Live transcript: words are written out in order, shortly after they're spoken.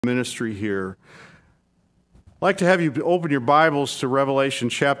ministry here. I'd like to have you open your Bibles to Revelation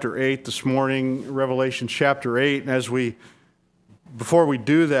chapter 8 this morning, Revelation chapter 8. And before we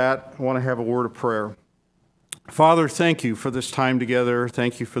do that, I want to have a word of prayer. Father, thank you for this time together.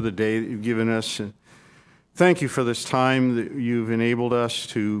 Thank you for the day that you've given us. And thank you for this time that you've enabled us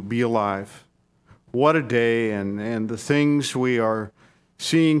to be alive. What a day, and the things we are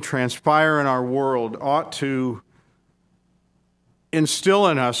seeing transpire in our world ought to instill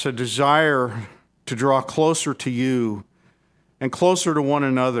in us a desire to draw closer to you and closer to one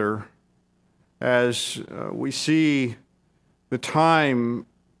another as we see the time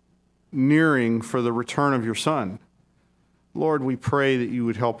nearing for the return of your Son. Lord, we pray that you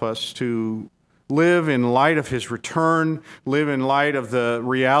would help us to live in light of his return, live in light of the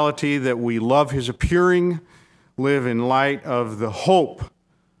reality that we love his appearing, live in light of the hope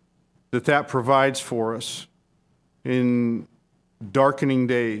that provides for us in darkening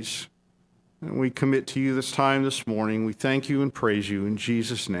days. And we commit to you this morning. We thank you and praise you in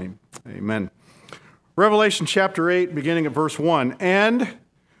Jesus' name. Amen. Revelation chapter 8, beginning at verse 1. And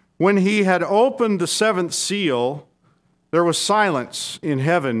when he had opened the seventh seal, there was silence in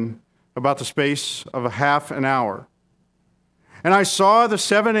heaven about the space of a half an hour. And I saw the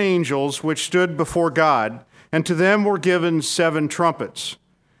seven angels which stood before God, and to them were given seven trumpets.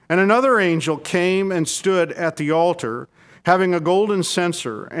 And another angel came and stood at the altar, having a golden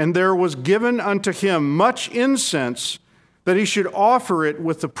censer, and there was given unto him much incense, that he should offer it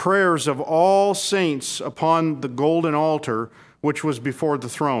with the prayers of all saints upon the golden altar which was before the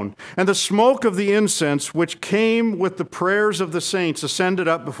throne. And the smoke of the incense, which came with the prayers of the saints, ascended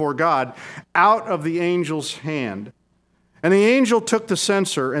up before God out of the angel's hand. And the angel took the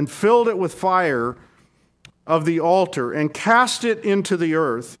censer and filled it with fire of the altar and cast it into the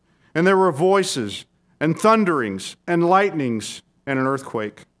earth. And there were voices and thunderings, and lightnings, and an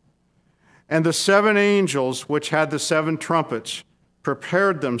earthquake. And the seven angels, which had the seven trumpets,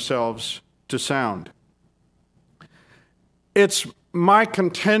 prepared themselves to sound. It's my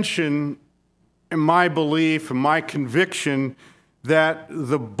contention, and my belief, and my conviction that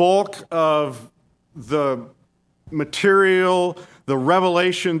the bulk of the material, the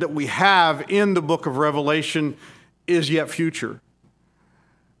revelation that we have in the book of Revelation is yet future.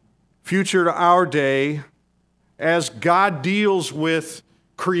 Future to our day, as God deals with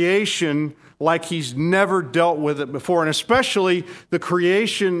creation like he's never dealt with it before, and especially the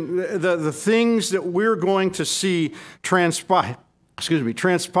creation, the things that we're going to see transpire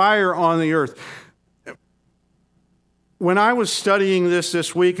on the earth. When I was studying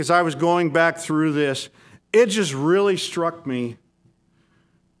this week, as I was going back through this, it just really struck me.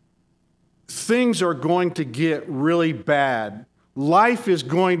 Things are going to get really bad. Life is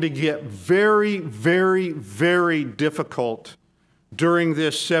going to get very, very, very difficult during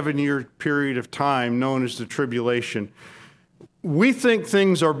this 7-year period of time known as the tribulation. We think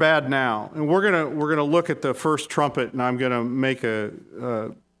things are bad now, and we're gonna look at the first trumpet, and I'm gonna make a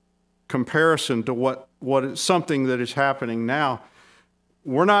comparison to what is something that is happening now.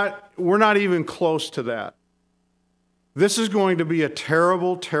 We're not even close to that. This is going to be a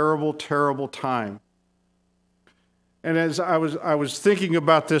terrible, terrible, terrible time. And as I was thinking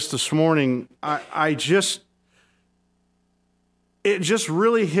about this morning, it just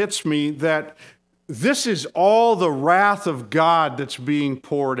really hits me that this is all the wrath of God that's being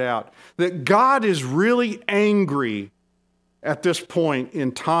poured out. That God is really angry at this point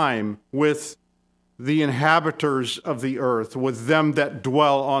in time with the inhabitants of the earth, with them that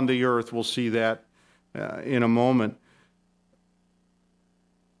dwell on the earth. We'll see that in a moment.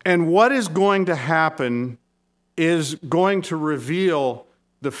 And what is going to happen is going to reveal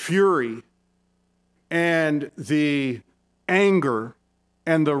the fury and the anger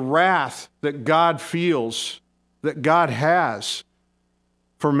and the wrath that God feels, that God has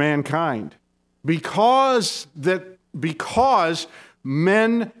for mankind. Because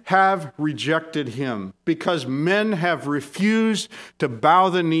men have rejected him, because men have refused to bow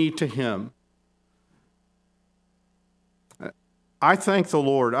the knee to him. I thank the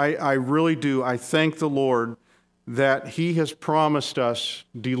Lord. I really do. I thank the Lord that he has promised us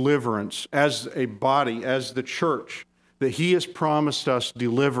deliverance as a body, as the church, that he has promised us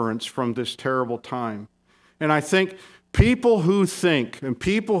deliverance from this terrible time. And I think people who think and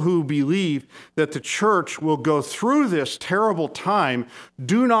people who believe that the church will go through this terrible time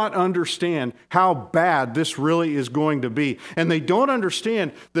do not understand how bad this really is going to be. And they don't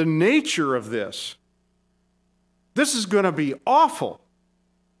understand the nature of this. This is going to be awful.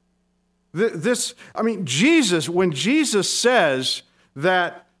 Jesus, when Jesus says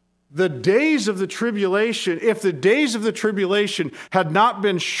that the days of the tribulation, if the days of the tribulation had not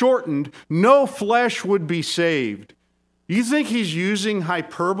been shortened, no flesh would be saved. You think he's using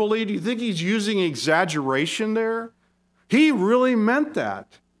hyperbole? Do you think he's using exaggeration there? He really meant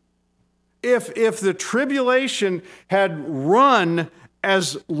that. If the tribulation had run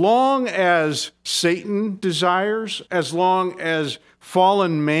as long as Satan desires, as long as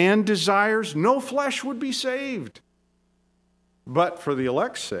fallen man desires, no flesh would be saved. But for the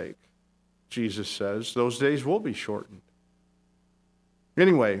elect's sake, Jesus says, those days will be shortened.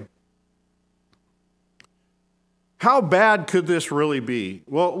 Anyway, how bad could this really be?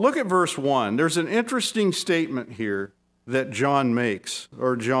 Well, look at verse 1. There's an interesting statement here that John makes,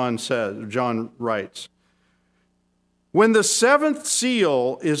 or John writes. When the seventh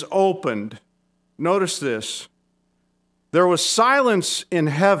seal is opened, notice this, there was silence in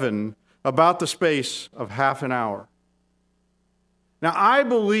heaven about the space of half an hour. Now, I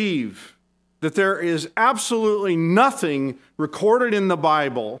believe that there is absolutely nothing recorded in the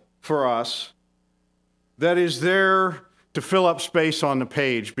Bible for us that is there to fill up space on the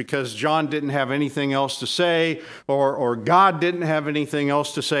page because John didn't have anything else to say or God didn't have anything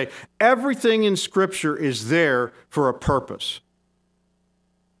else to say. Everything in Scripture is there for a purpose.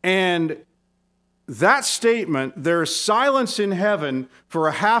 And that statement, there's silence in heaven for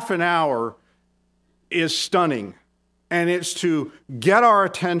a half an hour, is stunning. And it's to get our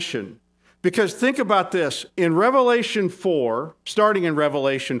attention. Because think about this. In Revelation 4, starting in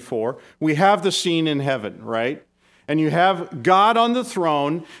Revelation 4, we have the scene in heaven, right? And you have God on the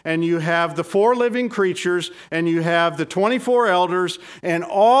throne, and you have the 4 living creatures, and you have the 24 elders, and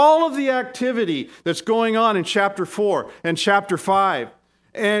all of the activity that's going on in chapter 4 and chapter 5.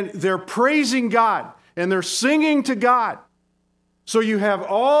 And they're praising God, and they're singing to God. So you have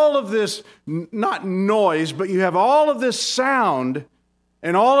all of this, not noise, but you have all of this sound,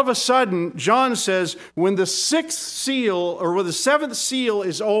 and all of a sudden, John says, when the 6th seal, or when the 7th seal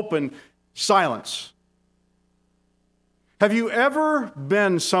is open, silence. Have you ever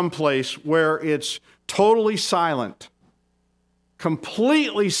been someplace where it's totally silent,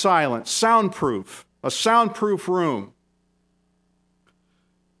 completely silent, soundproof, a soundproof room?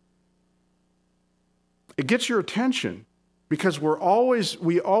 It gets your attention because we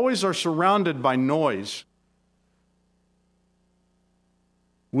always are surrounded by noise.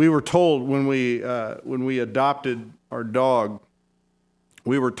 We were told when we adopted our dog,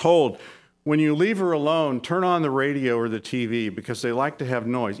 we were told, when you leave her alone, turn on the radio or the TV because they like to have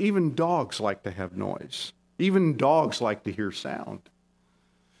noise. Even dogs like to have noise. Even dogs like to hear sound.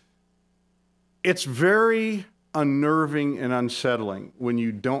 It's very unnerving and unsettling when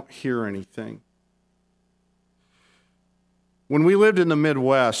you don't hear anything. When we lived in the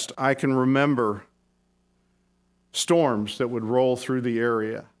Midwest, I can remember storms that would roll through the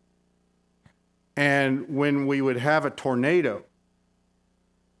area. And when we would have a tornado,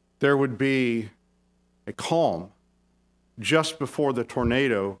 there would be a calm just before the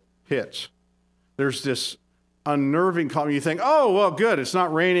tornado hits. There's this unnerving calm. You think, oh, well, good. It's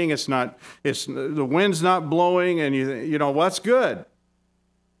not raining. The wind's not blowing. And you know, well, that's good.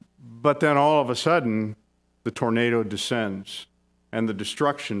 But then all of a sudden, the tornado descends and the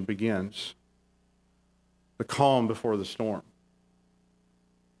destruction begins. The calm before the storm.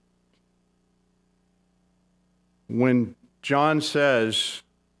 When John says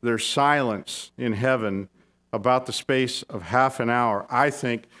there's silence in heaven about the space of half an hour, I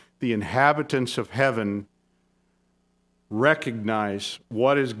think the inhabitants of heaven recognize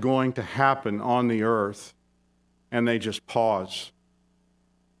what is going to happen on the earth, and they just pause.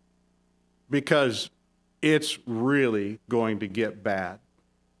 Because it's really going to get bad.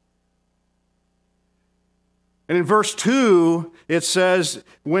 And in verse 2, it says,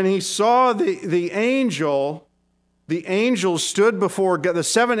 when he saw the angel, the angels stood before God, the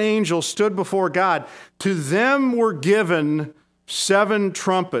 7 angels stood before God. To them were given 7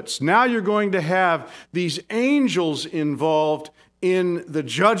 trumpets. Now you're going to have these angels involved in the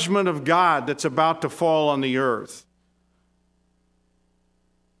judgment of God that's about to fall on the earth.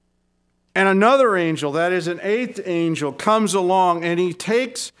 And another angel, that is an 8th angel, comes along and he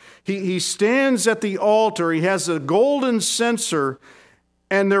stands at the altar. He has a golden censer,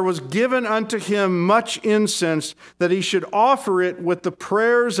 and there was given unto him much incense, that he should offer it with the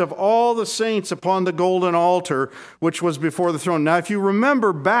prayers of all the saints upon the golden altar, which was before the throne. Now, if you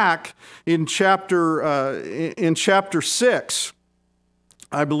remember back in chapter 6,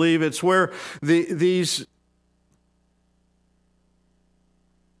 I believe it's where these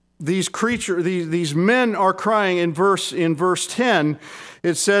these men are crying in verse 10.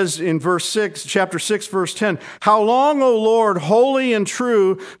 It says in chapter 6, verse 10, "How long, O Lord, holy and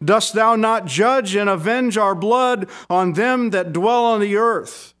true, dost thou not judge and avenge our blood on them that dwell on the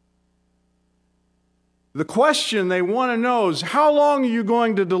earth?" The question they want to know is, how long are you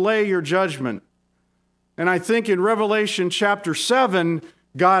going to delay your judgment? And I think in Revelation chapter 7,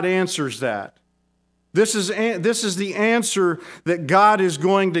 God answers that. This is the answer that God is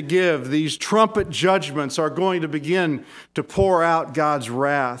going to give. These trumpet judgments are going to begin to pour out God's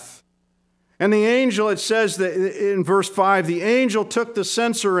wrath. And the angel, it says that in verse 5, the angel took the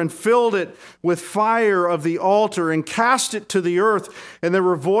censer and filled it with fire of the altar and cast it to the earth. And there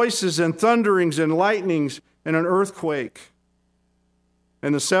were voices and thunderings and lightnings and an earthquake.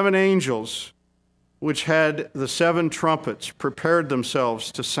 And the 7 angels, which had the 7 trumpets, prepared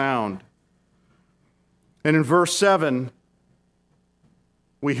themselves to sound. And in verse 7,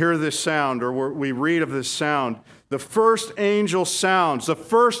 we hear this sound, or we read of this sound. The first angel sounds. The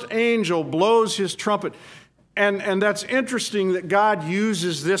first angel blows his trumpet. And that's interesting that God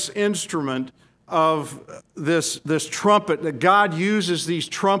uses this instrument of this trumpet, that God uses these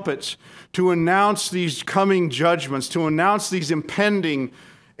trumpets to announce these coming judgments, to announce these impending,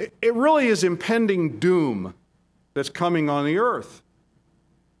 it really is impending doom that's coming on the earth.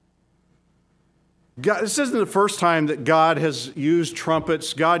 God, this isn't the first time that God has used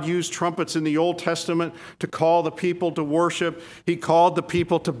trumpets. God used trumpets in the Old Testament to call the people to worship. He called the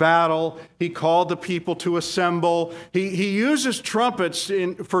people to battle. He called the people to assemble. He uses trumpets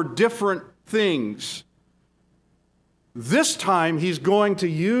for different things. This time, he's going to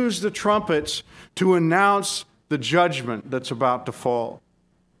use the trumpets to announce the judgment that's about to fall.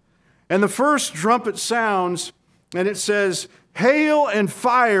 And the first trumpet sounds, and it says, "Hail and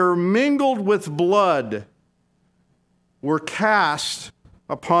fire mingled with blood were cast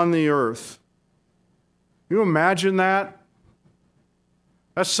upon the earth." Can you imagine that?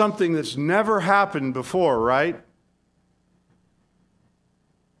 That's something that's never happened before, right?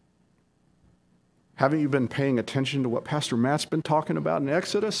 Haven't you been paying attention to what Pastor Matt's been talking about in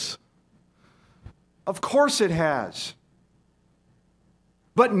Exodus? Of course it has.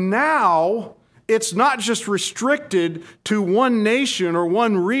 But now, it's not just restricted to one nation or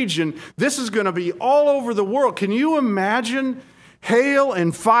one region. This is going to be all over the world. Can you imagine hail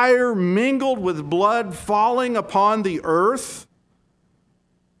and fire mingled with blood falling upon the earth?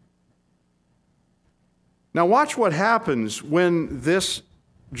 Now watch what happens when this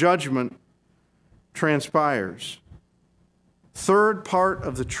judgment transpires. Third part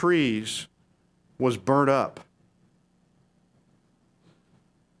of the trees was burnt up.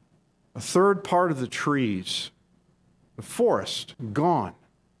 A third part of the trees, the forest, gone.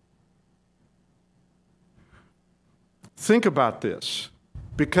 Think about this,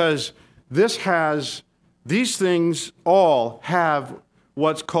 because these things all have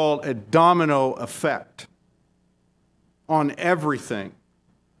what's called a domino effect on everything.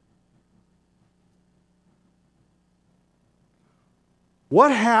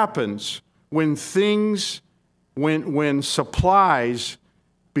 What happens when when supplies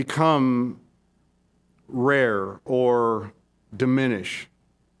become rare or diminish?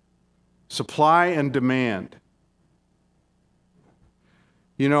 Supply and demand.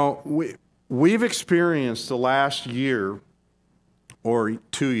 You know, we've experienced the last year or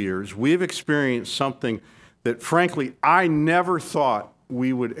 2 years, we've experienced something that frankly I never thought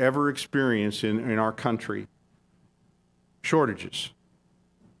we would ever experience in our country. Shortages.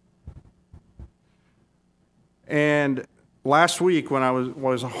 And last week, when I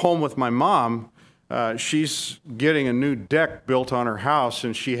was home with my mom, she's getting a new deck built on her house,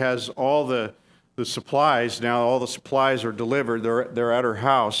 and she has all the supplies. Now all the supplies are delivered. They're at her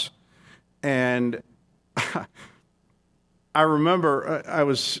house. And I remember I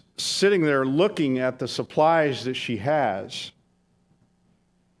was sitting there looking at the supplies that she has.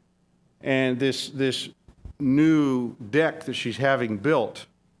 And this new deck that she's having built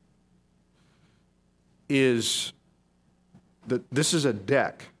is... This is a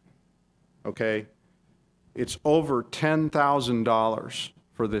deck, okay? It's over $10,000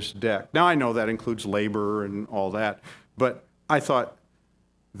 for this deck. Now, I know that includes labor and all that, but I thought,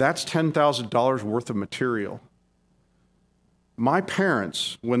 that's $10,000 worth of material. My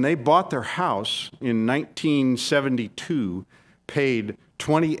parents, when they bought their house in 1972, paid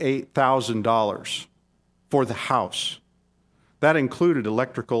 $28,000 for the house. That included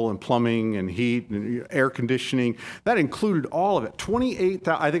electrical and plumbing and heat and air conditioning. That included all of it.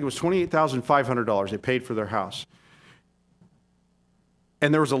 I think it was $28,500 they paid for their house.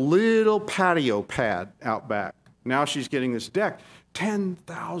 And there was a little patio pad out back. Now she's getting this deck.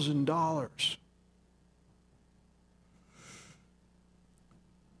 $10,000.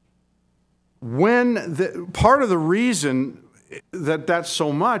 Part of the reason that that's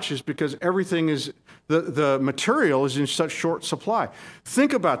so much is because everything is, the material is in such short supply.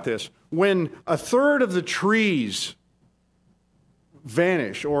 Think about this. When a third of the trees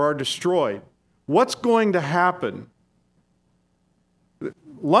vanish or are destroyed, what's going to happen?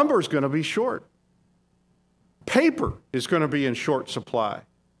 Lumber is going to be short. Paper is going to be in short supply.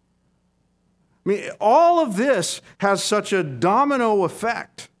 I mean, all of this has such a domino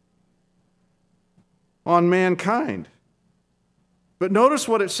effect on mankind. But notice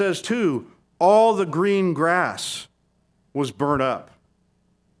what it says too, all the green grass was burnt up.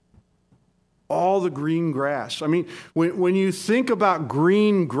 All the green grass. I mean, when you think about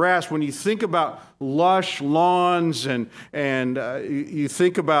green grass, when you think about lush lawns and you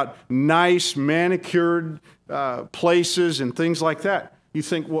think about nice manicured places and things like that, you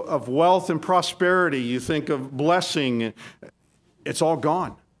think of wealth and prosperity, you think of blessing, it's all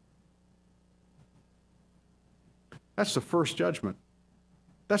gone. That's the first judgment.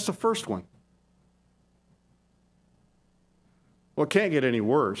 That's the first one. Well, it can't get any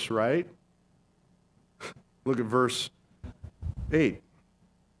worse, right? Look at verse 8.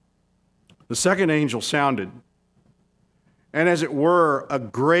 The second angel sounded, and as it were, a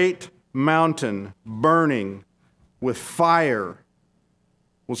great mountain burning with fire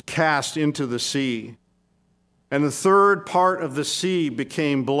was cast into the sea, and the third part of the sea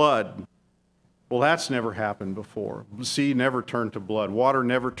became blood. Well, that's never happened before. The sea never turned to blood. Water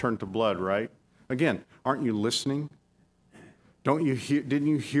never turned to blood, right? Again, aren't you listening? Didn't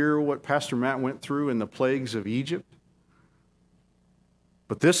you hear what Pastor Matt went through in the plagues of Egypt?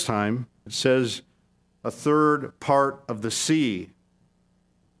 But this time, it says a third part of the sea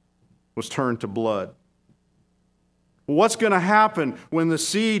was turned to blood. What's going to happen when the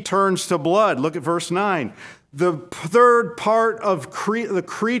sea turns to blood? Look at verse 9. The third part of the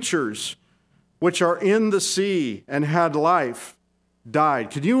creatures which are in the sea and had life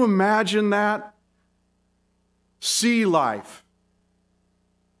died. Can you imagine that? Sea life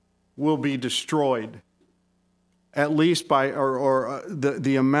will be destroyed, at least by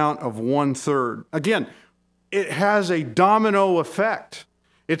the amount of 1/3. Again, it has a domino effect.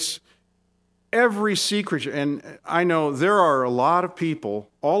 It's every sea creature, and I know there are a lot of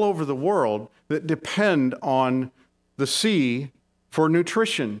people all over the world that depend on the sea for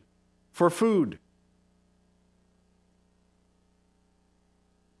nutrition, for food.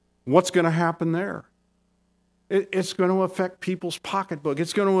 What's going to happen there? It's going to affect people's pocketbook.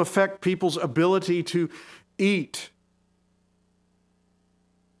 It's going to affect people's ability to eat.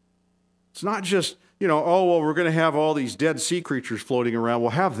 It's not just, oh, well, we're going to have all these dead sea creatures floating around.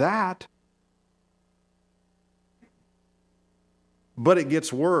 We'll have that. But it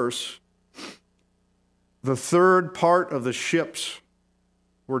gets worse. The third part of the ships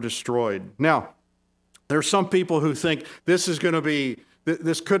were destroyed. Now, there are some people who think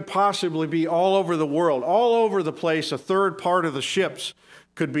this could possibly be all over the world, all over the place. A third part of the ships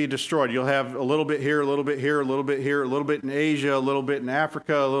could be destroyed. You'll have a little bit here, a little bit here, a little bit here, a little bit in Asia, a little bit in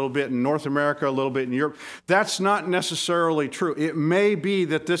Africa, a little bit in North America, a little bit in Europe. That's not necessarily true. It may be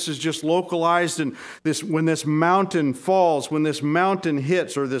that this is just localized, and when this mountain falls, when this mountain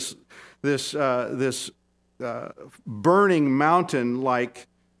hits, or this burning mountain-like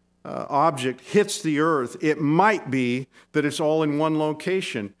object hits the earth, it might be that it's all in one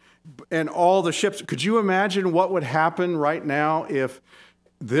location. And all the ships, could you imagine what would happen right now if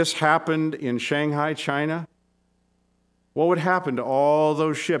this happened in Shanghai, China? What would happen to all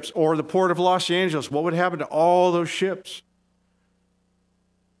those ships? Or the port of Los Angeles, what would happen to all those ships?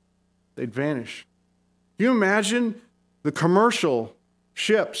 They'd vanish. Can you imagine the commercial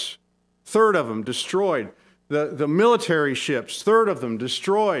ships, third of them destroyed? The military ships, third of them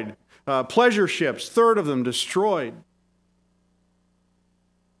destroyed. Pleasure ships, third of them destroyed.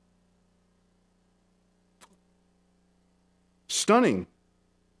 Stunning.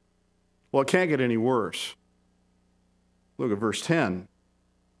 Well, it can't get any worse. Look at verse 10.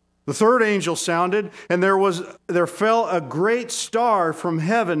 The third angel sounded, and there fell a great star from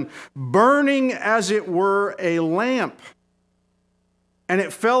heaven, burning as it were a lamp. And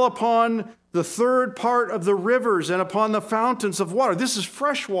it fell upon the third part of the rivers and upon the fountains of water. This is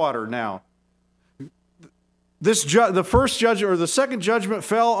fresh water now. The first judgment, or the second judgment,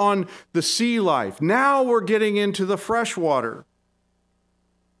 fell on the sea life. Now we're getting into the fresh water.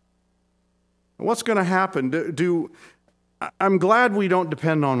 What's going to happen? I'm glad we don't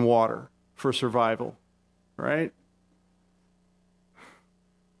depend on water for survival, right?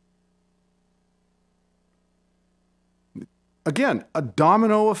 again, a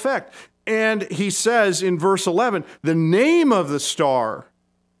domino effect. And he says in verse 11, the name of the star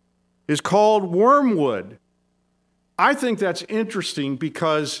is called wormwood. I think that's interesting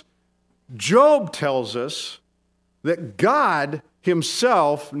because Job tells us that God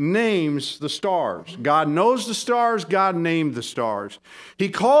himself names the stars. God knows the stars. God named the stars. He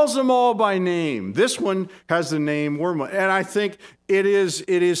calls them all by name. This one has the name wormwood. And I think it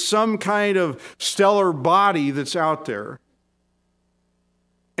is some kind of stellar body that's out there.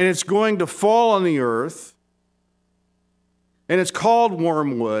 And it's going to fall on the earth. And it's called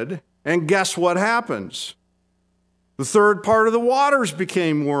wormwood. And guess what happens? The third part of the waters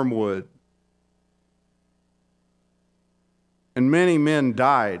became wormwood. And many men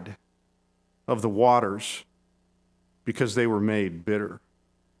died of the waters because they were made bitter.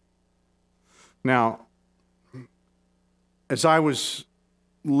 Now, as I was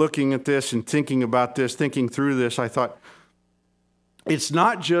looking at this and thinking about this, thinking through this, I thought, it's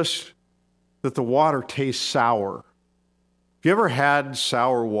not just that the water tastes sour. Have you ever had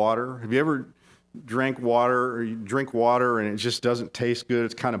sour water? Have you ever drank water or you drink water and it just doesn't taste good?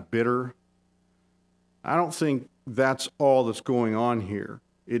 It's kind of bitter. I don't think that's all that's going on here.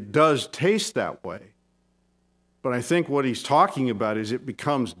 It does taste that way. But I think what he's talking about is it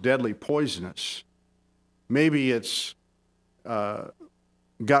becomes deadly poisonous. Maybe it's got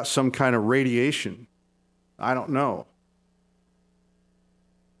some kind of radiation. I don't know.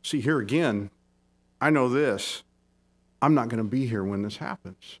 See, here again, I know this. I'm not going to be here when this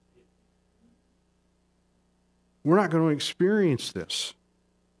happens. We're not going to experience this.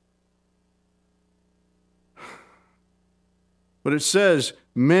 But it says,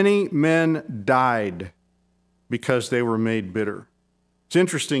 many men died because they were made bitter. It's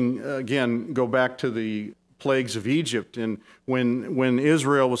interesting, again, go back to the plagues of Egypt. And when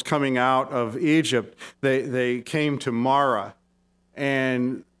Israel was coming out of Egypt, they came to Marah,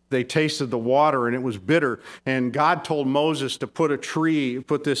 and they tasted the water, and it was bitter. And God told Moses to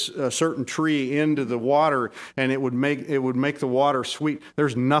put this certain tree into the water, and it would make the water sweet. There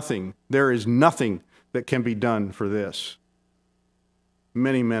is nothing that can be done for this.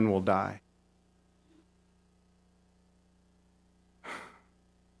 Many men will die.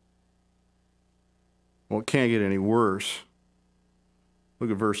 Well, it can't get any worse. Look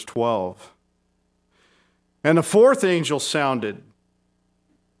at verse 12. And the fourth angel sounded,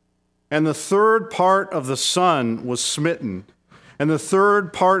 and the third part of the sun was smitten, and the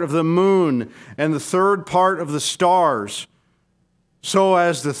third part of the moon, and the third part of the stars, so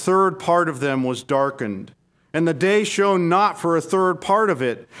as the third part of them was darkened. And the day shone not for a third part of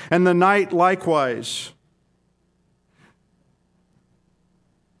it, and the night likewise.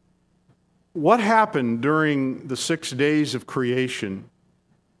 What happened during the 6 days of creation?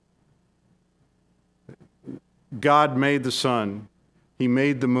 God made the sun. He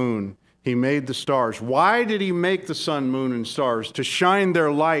made the moon. He made the stars. Why did he make the sun, moon, and stars? To shine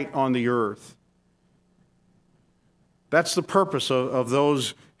their light on the earth. That's the purpose of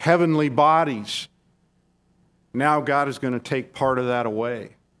those heavenly bodies. Now God is going to take part of that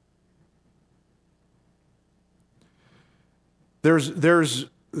away. There's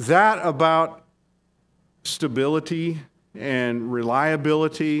that about stability and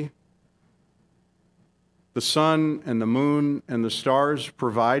reliability. The sun and the moon and the stars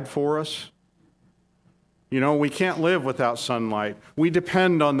provide for us. You know, we can't live without sunlight. We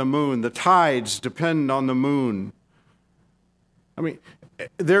depend on the moon. The tides depend on the moon. I mean,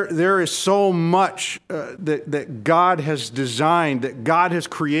 there is so much that God has designed, that God has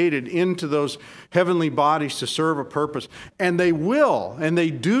created into those heavenly bodies to serve a purpose. And they will, and they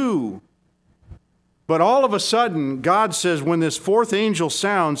do. But all of a sudden, God says when this fourth angel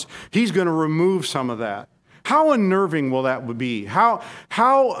sounds, he's going to remove some of that. How unnerving will that be? How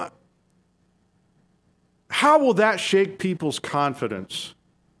will that shake people's confidence?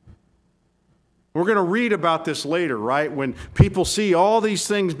 We're going to read about this later, right? When people see all these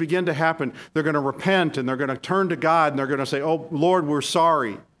things begin to happen, they're going to repent and they're going to turn to God and they're going to say, "Oh, Lord, we're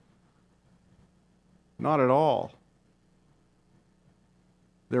sorry." Not at all.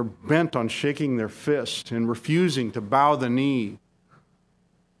 They're bent on shaking their fist and refusing to bow the knee.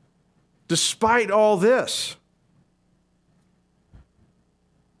 Despite all this.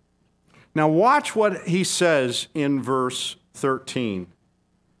 Now watch what he says in verse 13.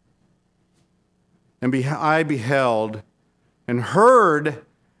 And I beheld and heard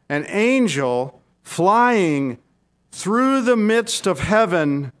an angel flying through the midst of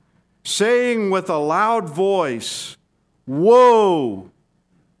heaven, saying with a loud voice, "Woe,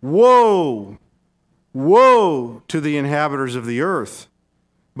 woe, woe to the inhabitants of the earth,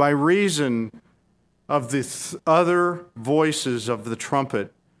 by reason of the other voices of the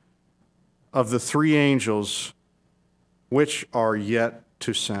trumpet of the three angels which are yet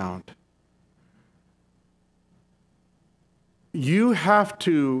to sound. You have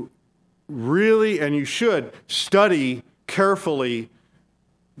to really, and you should, study carefully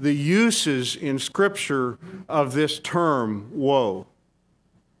the uses in Scripture of this term, woe.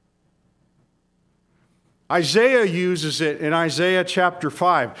 Isaiah uses it in Isaiah chapter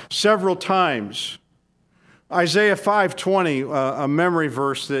 5 several times. Isaiah 5:20, a memory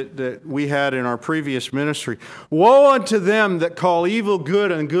verse that we had in our previous ministry. Woe unto them that call evil good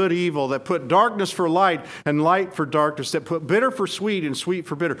and good evil, that put darkness for light and light for darkness, that put bitter for sweet and sweet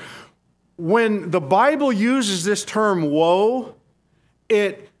for bitter. When the Bible uses this term woe,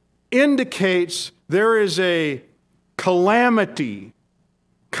 it indicates there is a calamity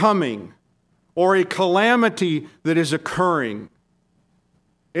coming or a calamity that is occurring.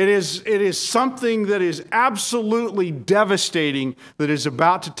 It is something that is absolutely devastating that is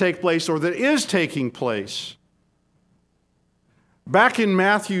about to take place or that is taking place. Back in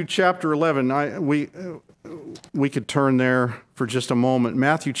Matthew chapter 11, we could turn there for just a moment.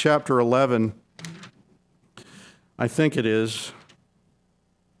 Matthew chapter 11, I think it is.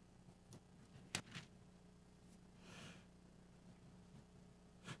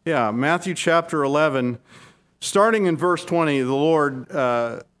 Yeah, Matthew chapter 11. Starting in verse 20, the Lord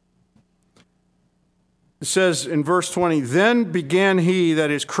says in verse 20, Then began he, that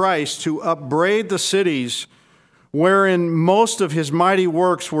is Christ, to upbraid the cities wherein most of his mighty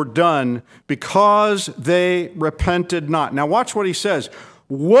works were done, because they repented not. Now watch what he says.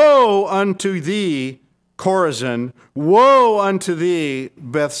 Woe unto thee, Chorazin! Woe unto thee,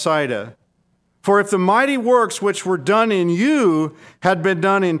 Bethsaida! For if the mighty works which were done in you had been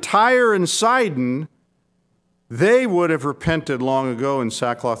done in Tyre and Sidon, they would have repented long ago in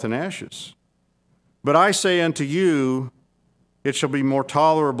sackcloth and ashes. But I say unto you, it shall be more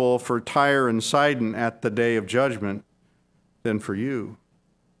tolerable for Tyre and Sidon at the day of judgment than for you.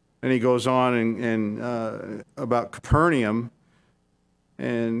 And he goes on and about Capernaum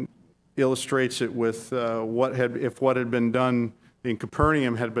and illustrates it with if what had been done in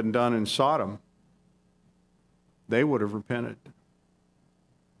Capernaum had been done in Sodom, they would have repented.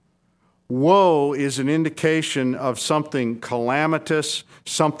 Woe is an indication of something calamitous,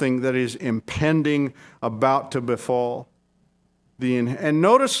 something that is impending, about to befall. And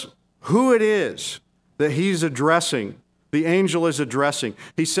notice who it is that he's addressing, the angel is addressing.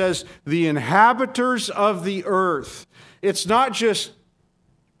 He says, the inhabitants of the earth. It's not just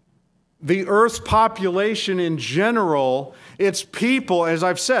the earth's population in general, it's people. As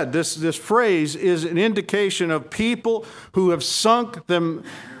I've said, this phrase is an indication of people who have sunk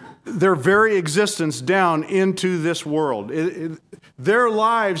their very existence down into this world. Their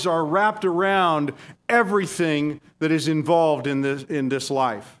lives are wrapped around everything that is involved in this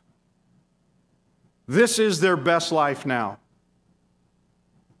life. This is their best life now.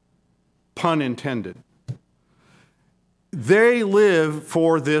 Pun intended. They live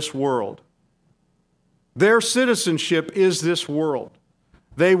for this world. Their citizenship is this world.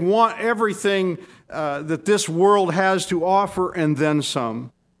 They want everything that this world has to offer and then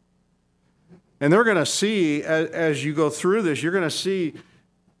some. And they're going to see, as you go through this, you're going to see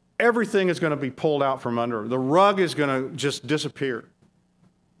everything is going to be pulled out from under. The rug is going to just disappear.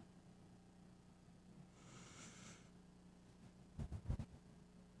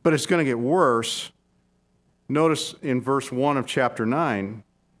 But it's going to get worse. Notice in verse 1 of chapter 9,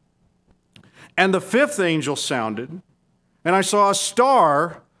 and the fifth angel sounded, and I saw a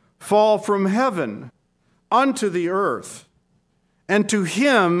star fall from heaven unto the earth. And to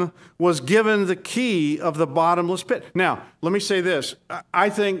him was given the key of the bottomless pit. Now, let me say this. I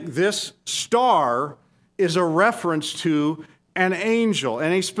think this star is a reference to an angel,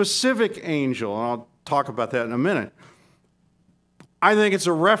 and a specific angel. And I'll talk about that in a minute. I think it's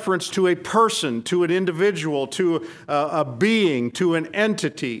a reference to a person, to an individual, to a being, to an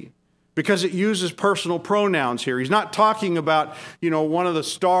entity, because it uses personal pronouns here. He's not talking about, one of the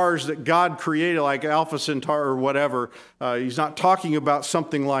stars that God created, like Alpha Centauri or whatever. He's not talking about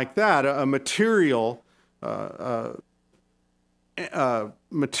something like that, a material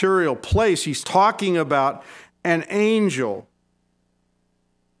place. He's talking about an angel.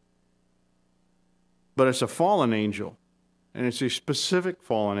 But it's a fallen angel, and it's a specific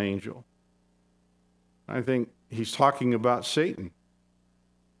fallen angel. I think he's talking about Satan.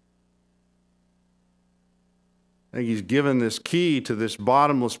 I think he's given this key to this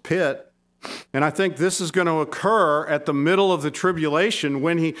bottomless pit And I think this is going to occur at the middle of the tribulation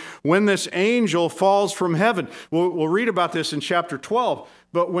when this angel falls from heaven. We'll read about this in chapter 12.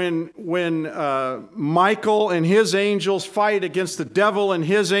 But when Michael and his angels fight against the devil and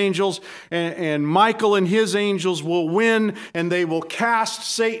his angels, and Michael and his angels will win, and they will cast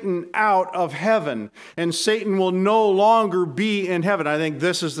Satan out of heaven, and Satan will no longer be in heaven. I think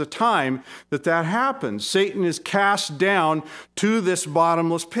this is the time that happens. Satan is cast down to this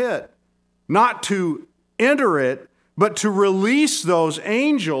bottomless pit. Not to enter it, but to release those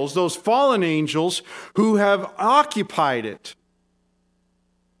angels, those fallen angels who have occupied it.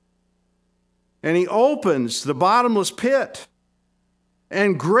 And he opens the bottomless pit.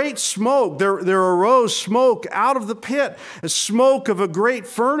 And great smoke, there arose smoke out of the pit, a smoke of a great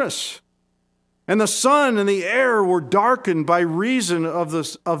furnace. And the sun and the air were darkened by reason of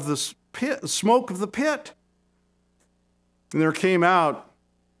the pit, smoke of the pit. And there came out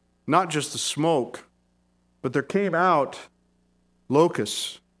not just the smoke, but there came out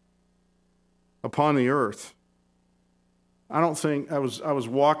locusts upon the earth. I was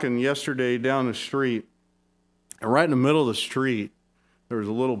walking yesterday down the street, and right in the middle of the street, there was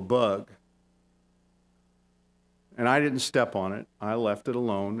a little bug. And I didn't step on it. I left it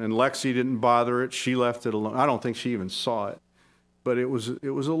alone. And Lexi didn't bother it. She left it alone. I don't think she even saw it. But it was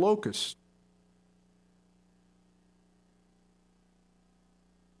a locust.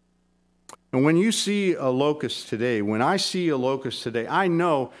 And when you see a locust today, when I see a locust today, I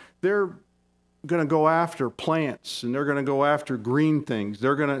know they're going to go after plants, and they're going to go after green things.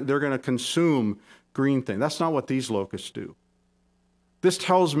 They're going to consume green things. That's not what these locusts do. This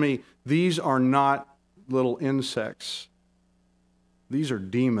tells me these are not little insects. These are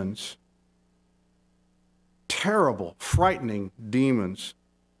demons. Terrible, frightening demons.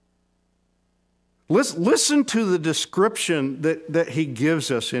 Listen to the description that he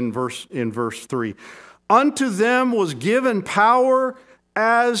gives us in verse 3. Unto them was given power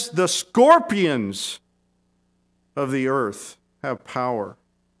as the scorpions of the earth have power.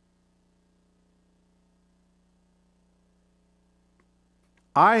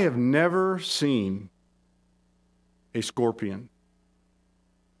 I have never seen a scorpion.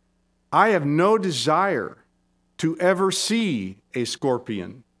 I have no desire to ever see a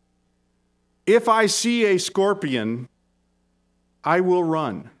scorpion. If I see a scorpion, I will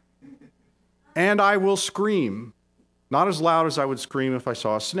run. And I will scream. Not as loud as I would scream if I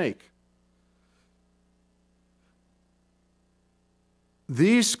saw a snake.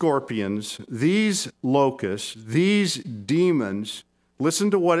 These scorpions, these locusts, these demons,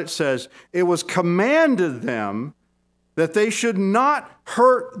 listen to what it says. It was commanded them that they should not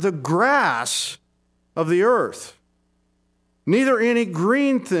hurt the grass of the earth, neither any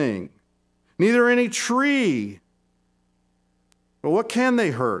green thing, neither any tree. But what can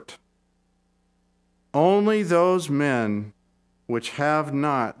they hurt? Only those men which have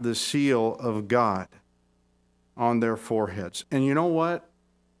not the seal of God on their foreheads. And you know what?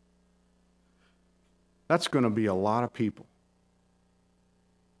 That's going to be a lot of people.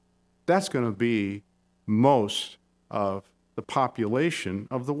 That's going to be most of the population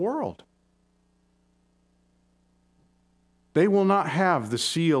of the world. They will not have the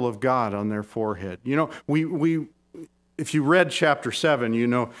seal of God on their forehead. You know, if you read chapter 7, you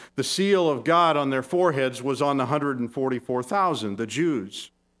know the seal of God on their foreheads was on the 144,000, the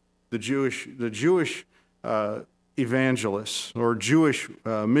Jews, the Jewish evangelists or Jewish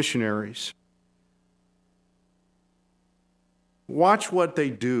missionaries. Watch what they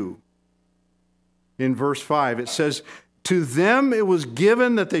do. In verse 5, it says, to them it was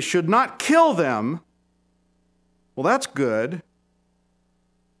given that they should not kill them. Well, that's good.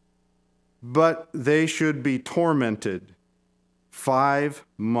 But they should be tormented 5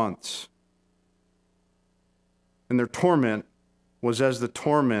 months. And their torment was as the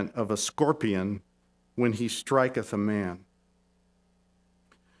torment of a scorpion when he striketh a man.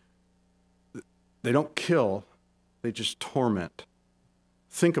 They don't kill, they just torment.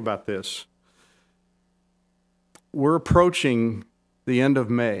 Think about this. We're approaching the end of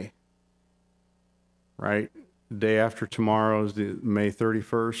May, right? The day after tomorrow is the May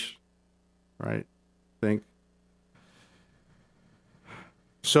 31st, right? Think.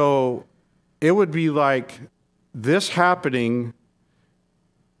 So it would be like this happening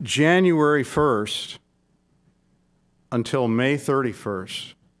January 1st until May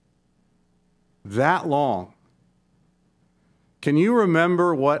 31st. That long. Can you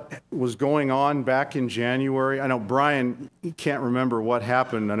remember what was going on back in January? I know Brian, he can't remember what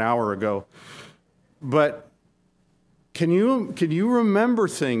happened an hour ago. But can you remember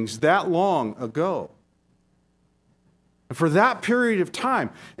things that long ago? For that period of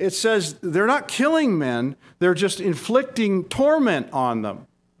time, it says they're not killing men, they're just inflicting torment on them.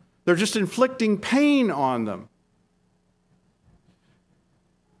 They're just inflicting pain on them.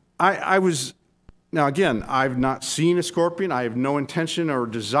 Now again, I've not seen a scorpion. I have no intention or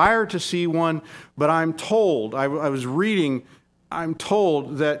desire to see one, but I'm told, I was reading, I'm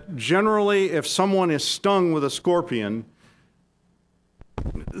told that generally if someone is stung with a scorpion,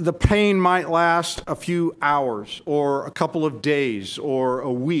 the pain might last a few hours or a couple of days or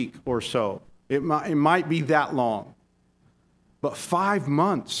a week or so. It might be that long. But 5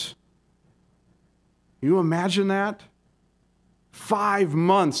 months. You imagine that? 5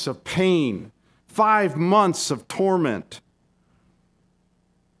 months of pain. 5 months of torment.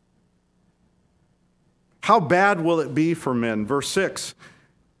 How bad will it be for men? Verse 6.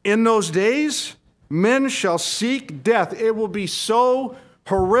 In those days, men shall seek death. It will be so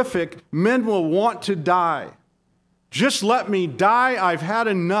horrific, men will want to die. Just let me die. I've had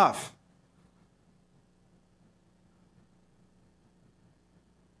enough.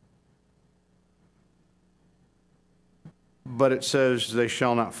 But it says they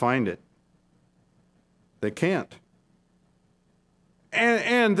shall not find it. They can't.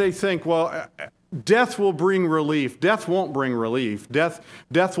 And they think, well, death will bring relief. Death won't bring relief.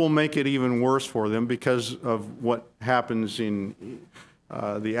 Death will make it even worse for them because of what happens in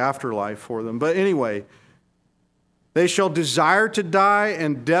the afterlife for them. But anyway, they shall desire to die,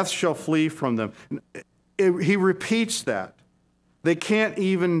 and death shall flee from them. He repeats that. They can't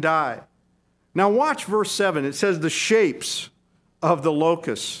even die. Now watch verse 7. It says the shapes of the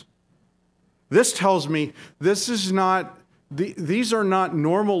locusts. This tells me these are not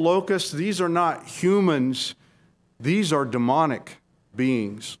normal locusts. These are not humans. These are demonic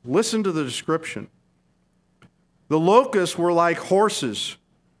beings. Listen to the description. The locusts were like horses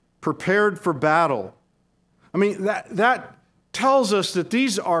prepared for battle. I mean, that tells us that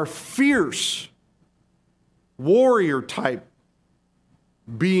these are fierce, warrior-type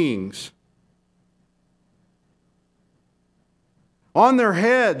beings. On their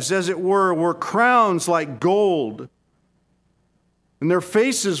heads, as it were crowns like gold. And their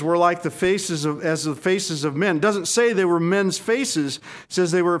faces were like the faces of men. It doesn't say they were men's faces. It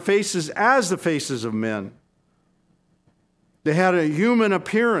says they were faces as the faces of men. They had a human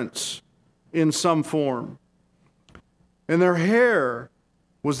appearance in some form. And their hair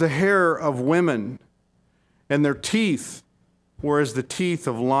was the hair of women. And their teeth were as the teeth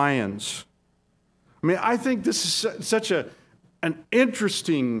of lions. I mean, I think this is such an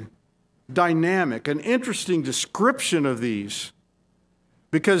interesting dynamic, an interesting description of these.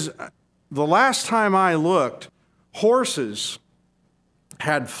 Because the last time I looked, horses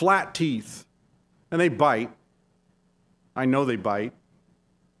had flat teeth, and they bite. I know they bite.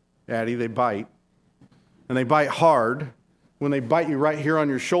 Addie, they bite. And they bite hard. When they bite you right here on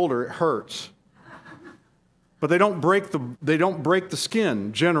your shoulder, it hurts. But they don't break the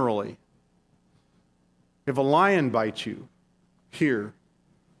skin, generally. If a lion bites you, here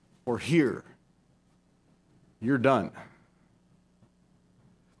or here, you're done.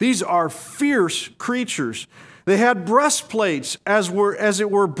 These are fierce creatures. They had breastplates, as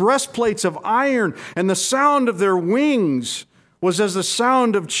it were breastplates of iron, and the sound of their wings was as the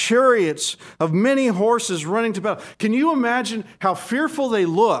sound of chariots, of many horses running to battle. Can you imagine how fearful they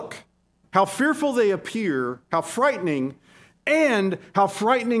look, how fearful they appear, how frightening, and how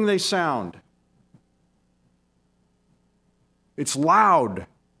frightening they sound? It's loud.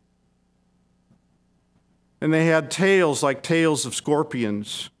 And they had tails like tails of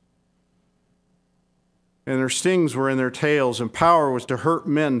scorpions. And their stings were in their tails, and power was to hurt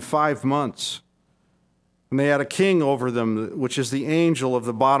men 5 months. And they had a king over them, which is the angel of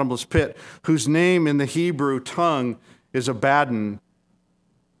the bottomless pit, whose name in the Hebrew tongue is Abaddon.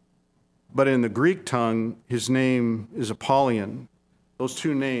 But in the Greek tongue, his name is Apollyon. Those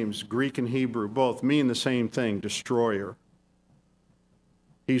two names, Greek and Hebrew, both mean the same thing, destroyer.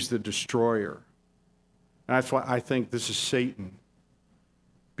 He's the destroyer. And that's why I think this is Satan,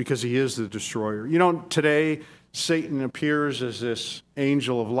 because he is the destroyer. You know, today, Satan appears as this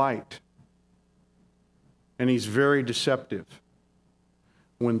angel of light. And he's very deceptive.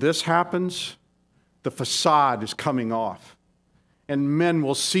 When this happens, the facade is coming off. And men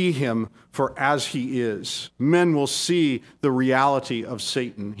will see him for as he is. Men will see the reality of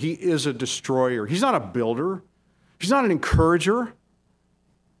Satan. He is a destroyer. He's not a builder. He's not an encourager.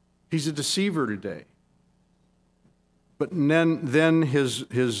 He's a deceiver today. But then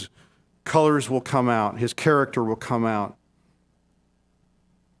his colors will come out. His character will come out.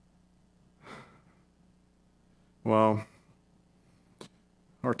 Well,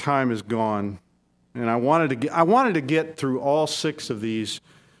 our time is gone. And I wanted to get through all 6 of these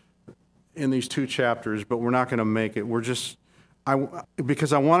in these 2 chapters, but we're not going to make it.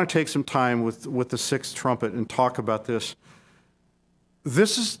 Because I want to take some time with the 6th trumpet and talk about this.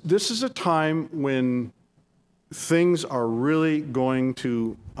 This is a time when things are really going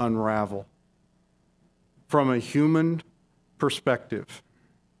to unravel from a human perspective.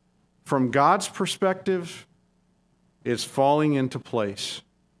 From God's perspective, it's falling into place.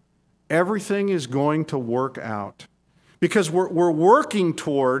 Everything is going to work out because we're working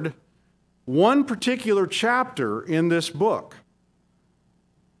toward one particular chapter in this book.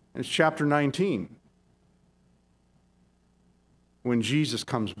 It's chapter 19, when Jesus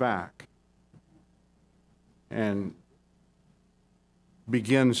comes back and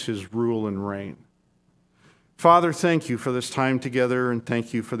begins his rule and reign. Father, thank you for this time together, and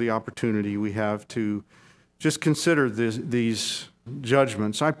thank you for the opportunity we have to just consider these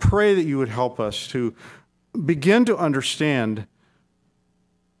judgments. I pray that you would help us to begin to understand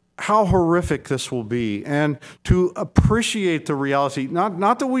how horrific this will be and to appreciate the reality,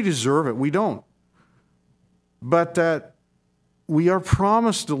 not that we deserve it, we don't, but that we are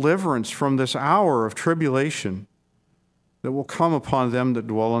promised deliverance from this hour of tribulation that will come upon them that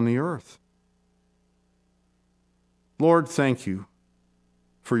dwell on the earth. Lord, thank you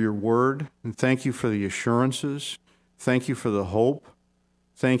for your word, and thank you for the assurances. Thank you for the hope.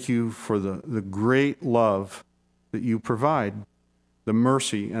 Thank you for the great love that you provide, the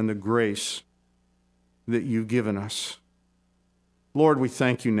mercy and the grace that you've given us. Lord, we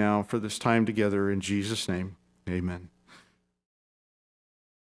thank you now for this time together in Jesus' name. Amen.